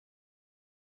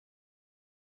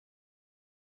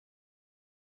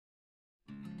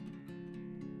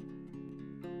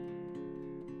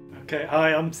Okay,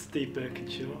 hi, I'm Steve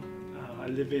Birkinshaw. I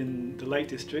live in the Lake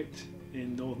District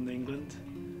in northern England.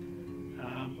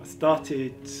 I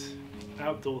started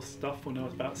outdoor stuff when I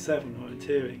was about 7,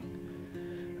 volunteering,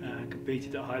 and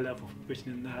competed at a high level for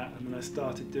Britain in that, and then I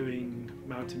started doing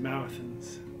mountain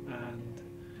marathons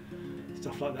and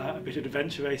stuff like that, a bit of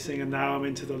adventure racing, and now I'm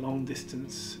into the long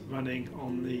distance running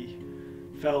on the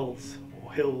fells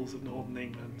or hills of northern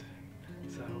England.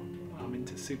 So I'm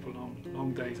into super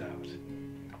long days out.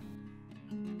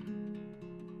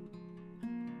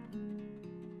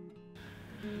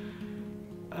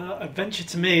 Adventure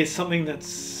to me is something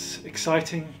that's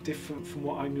exciting, different from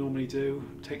what I normally do.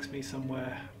 It takes me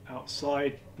somewhere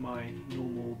outside my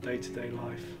normal day-to-day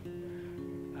life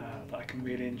that I can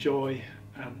really enjoy,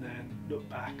 and then look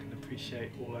back and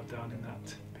appreciate all I've done in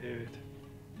that period.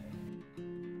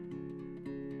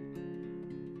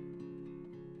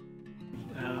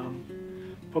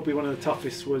 Probably one of the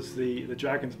toughest was the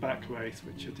Dragon's Back race,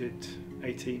 which I did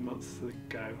 18 months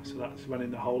ago. So that's running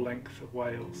the whole length of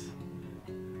Wales,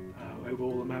 over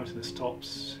all the mountainous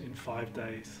tops in 5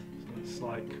 days. So it's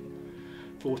like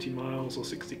 40 miles or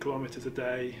 60 kilometres a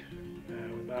day,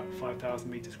 with about 5,000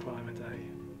 metres climb a day,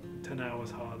 10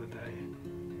 hours hard a day.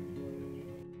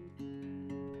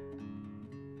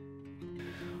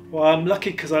 Well, I'm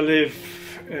lucky because I live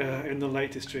in the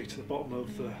Lake District at the bottom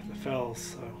of the fells,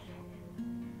 so,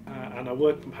 and I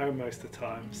work from home most of the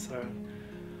time, so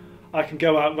I can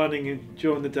go out running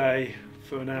during the day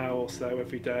for an hour or so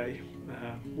every day.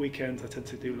 Weekends I tend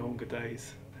to do longer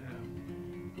days,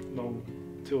 long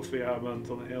 2 or 3 hour runs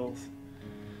on the hills.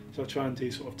 So I try and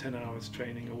do sort of 10 hours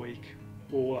training a week,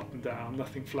 all up and down,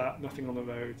 nothing flat, nothing on the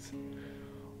roads,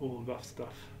 all rough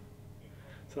stuff.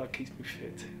 So that keeps me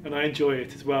fit, and I enjoy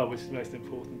it as well, which is the most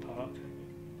important part.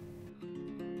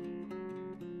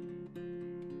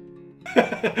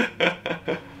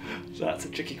 That's a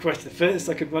tricky question. The furthest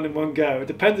I could run in one go, it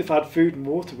depends if I had food and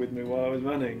water with me while I was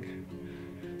running.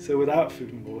 So without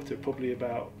food and water, probably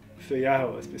about 3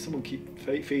 hours, but someone keep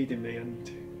feeding me, and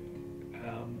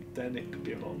then it could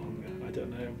be a lot longer. I don't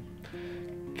know.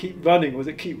 Keep running, was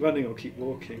it keep running or keep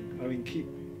walking? I mean, keep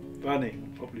running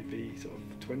would probably be sort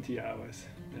of 20 hours.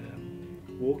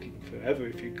 Walking forever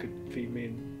if you could feed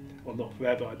me, well, not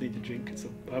forever, I'd need to drink at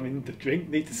some, I mean,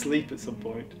 need to sleep at some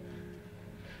point.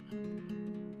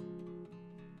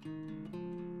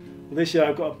 Well, this year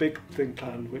I've got a big thing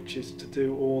planned, which is to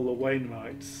do all the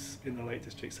Wainwrights in the Lake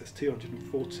District. So there's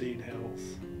 214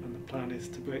 hills, and the plan is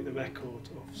to break the record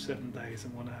of 7 days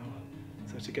and 1 hour.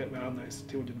 So to get around those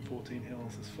 214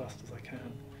 hills as fast as I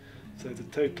can. So the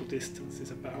total distance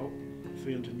is about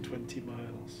 320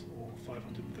 miles or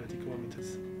 530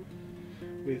 kilometres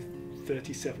with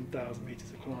 37,000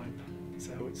 metres of climb.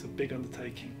 So it's a big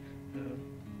undertaking,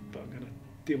 but I'm going to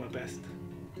do my best,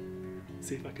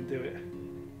 see if I can do it.